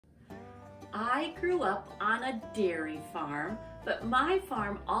I grew up on a dairy farm, but my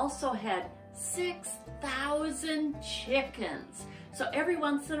farm also had 6,000 chickens. So every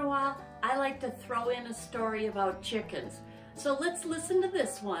once in a while, I like to throw in a story about chickens. So let's listen to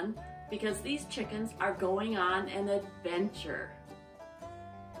this one because these chickens are going on an adventure.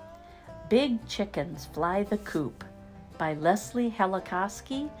 Big Chickens Fly the Coop by Leslie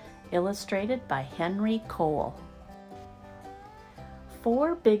Helakoski, illustrated by Henry Cole.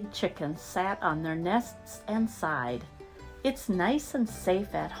 4 big chickens sat on their nests and sighed. "It's nice and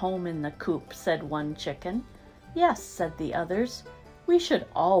safe at home in the coop," said one chicken. "Yes," said the others, "we should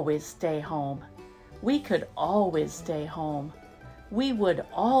always stay home. We could always stay home. We would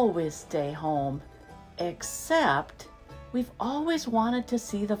always stay home. Except we've always wanted to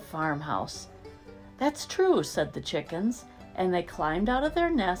see the farmhouse." "That's true," said the chickens, and they climbed out of their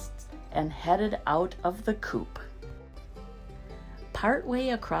nests and headed out of the coop. Partway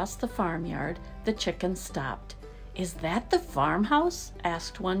across the farmyard, the chickens stopped. "Is that the farmhouse?"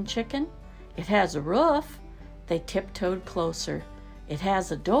 asked one chicken. "It has a roof." They tiptoed closer. "It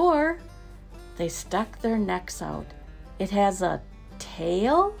has a door." They stuck their necks out. "It has a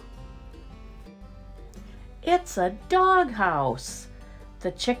tail?" "It's a doghouse."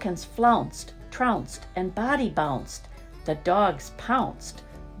 The chickens flounced, trounced, and body bounced. The dogs pounced.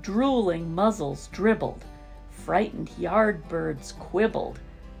 Drooling muzzles dribbled. Frightened yard birds quibbled.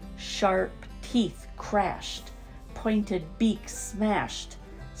 Sharp teeth crashed. Pointed beaks smashed.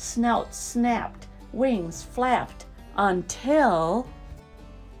 Snouts snapped. Wings flapped. Until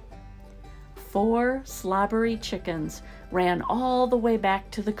 4 slobbery chickens ran all the way back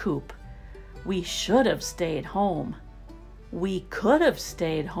to the coop. "We should have stayed home. We could have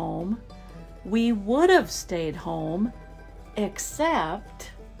stayed home. We would have stayed home.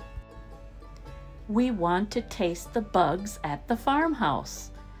 Except we want to taste the bugs at the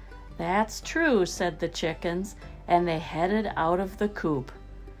farmhouse." "That's true," said the chickens, and they headed out of the coop.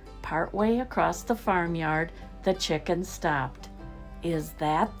 Partway across the farmyard, the chickens stopped. "Is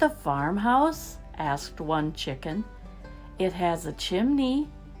that the farmhouse?" asked one chicken. "It has a chimney."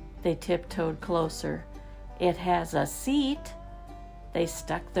 They tiptoed closer. "It has a seat." They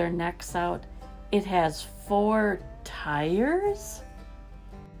stuck their necks out. "It has 4 tires?"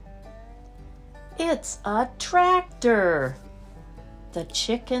 "It's a tractor." The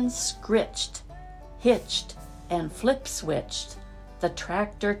chickens scritched, hitched, and flip-switched. The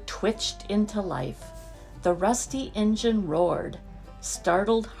tractor twitched into life. The rusty engine roared.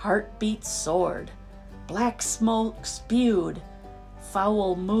 Startled heartbeats soared. Black smoke spewed.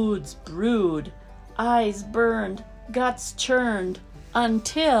 Foul moods brewed. Eyes burned. Guts churned.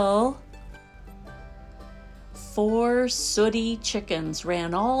 Until 4 sooty chickens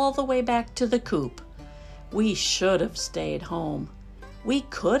ran all the way back to the coop. "We should have stayed home. We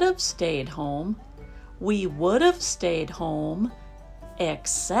could have stayed home. We would have stayed home.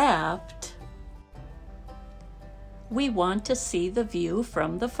 Except we want to see the view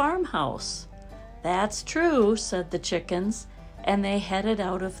from the farmhouse." "That's true," said the chickens, and they headed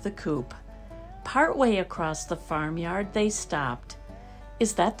out of the coop. Partway across the farmyard, they stopped.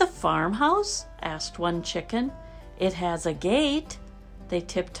 "Is that the farmhouse?" asked one chicken. "It has a gate." They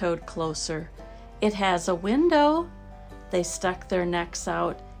tiptoed closer. "It has a window." They stuck their necks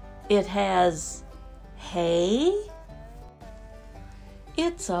out. "It has hay?"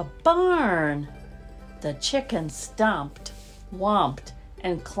 "It's a barn." The chickens stomped, womped,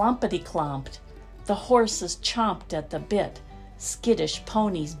 and clumpety-clomped. The horses chomped at the bit. Skittish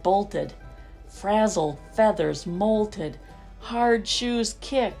ponies bolted. Frazzled feathers molted. Hard shoes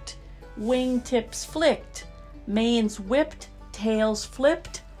kicked. Wingtips flicked. Manes whipped. Tails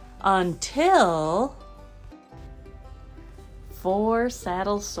flipped. Until 4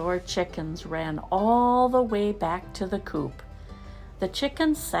 saddle-sore chickens ran all the way back to the coop. The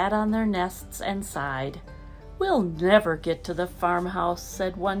chickens sat on their nests and sighed. "We'll never get to the farmhouse,"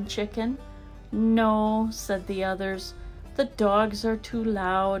 said one chicken. "No," said the others. "The dogs are too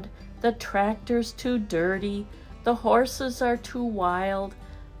loud. The tractor's too dirty. The horses are too wild."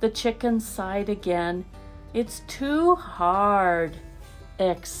 The chickens sighed again. "It's too hard.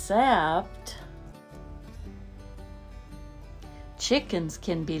 Except chickens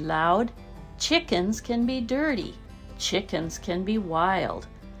can be loud. Chickens can be dirty. Chickens can be wild."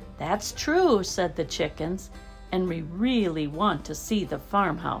 "That's true," said the chickens, "and we really want to see the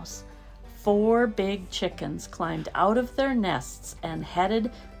farmhouse." 4 big chickens climbed out of their nests and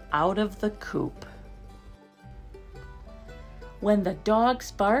headed out of the coop. When the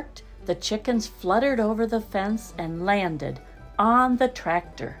dogs barked, the chickens fluttered over the fence and landed on the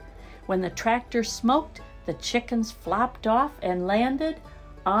tractor. When the tractor smoked, the chickens flopped off and landed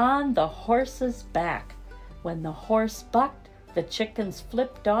on the horse's back. When the horse bucked, the chickens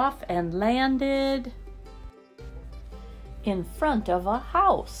flipped off and landed in front of a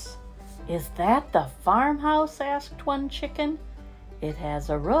house. "Is that the farmhouse?" asked one chicken. "It has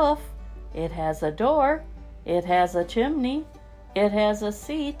a roof, it has a door, it has a chimney, it has a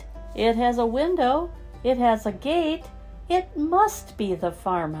seat, it has a window, it has a gate. It must be the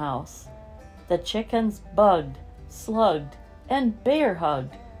farmhouse." The chickens bugged, slugged, and bear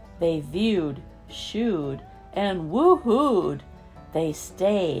hugged. They viewed, shooed, and woo-hooed. They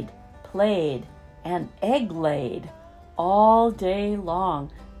stayed, played, and egg-laid. All day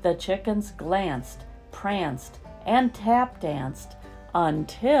long the chickens glanced, pranced, and tap-danced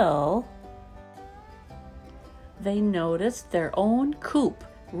until they noticed their own coop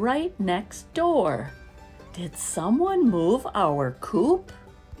right next door. "Did someone move our coop?"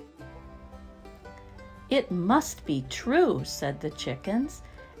 "It must be true," said the chickens,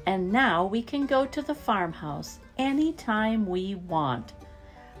 "and now we can go to the farmhouse anytime we want."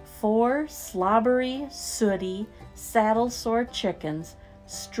 4 slobbery, sooty, saddle-sore chickens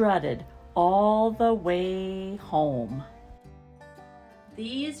strutted all the way home.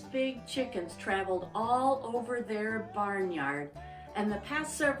 These big chickens traveled all over their barnyard, and the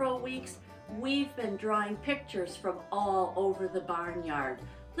past several weeks we've been drawing pictures from all over the barnyard.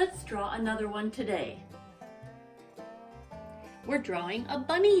 Let's draw another one today. We're drawing a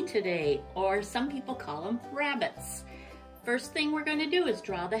bunny today, or some people call them rabbits. First thing we're going to do is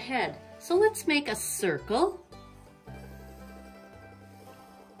draw the head. So let's make a circle.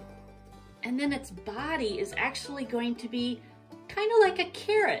 And then its body is actually going to be kind of like a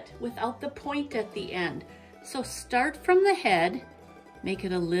carrot without the point at the end. So start from the head, make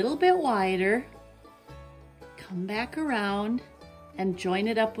it a little bit wider, come back around, and join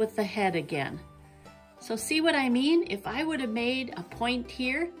it up with the head again. So see what I mean? If I would have made a point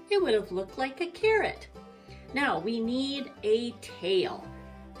here, it would have looked like a carrot. Now we need a tail,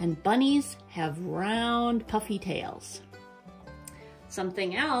 and bunnies have round, puffy tails.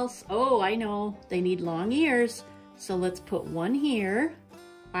 Something else, oh, I know, they need long ears. So let's put one here.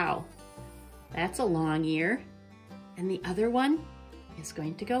 Wow, that's a long ear. And the other one is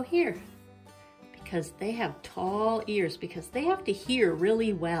going to go here because they have tall ears because they have to hear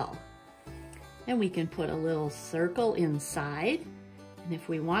really well. Then we can put a little circle inside. And if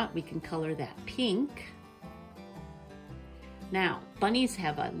we want, we can color that pink. Now, bunnies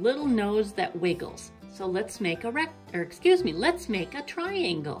have a little nose that wiggles. So let's make let's make a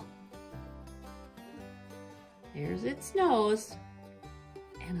triangle. There's its nose,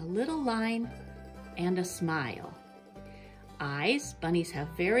 and a little line, and a smile. Eyes, bunnies have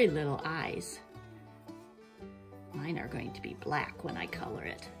very little eyes. Mine are going to be black when I color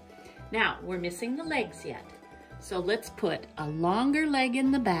it. Now, we're missing the legs yet. So let's put a longer leg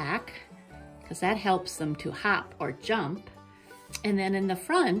in the back, because that helps them to hop or jump. And then in the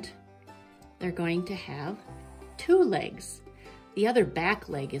front, they're going to have 2 legs. The other back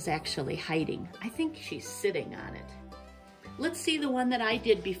leg is actually hiding. I think she's sitting on it. Let's see the one that I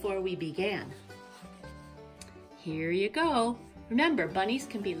did before we began. Here you go. Remember, bunnies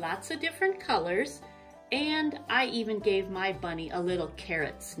can be lots of different colors, and I even gave my bunny a little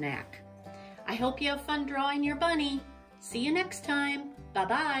carrot snack. I hope you have fun drawing your bunny. See you next time.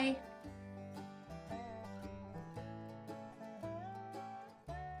 Bye-bye.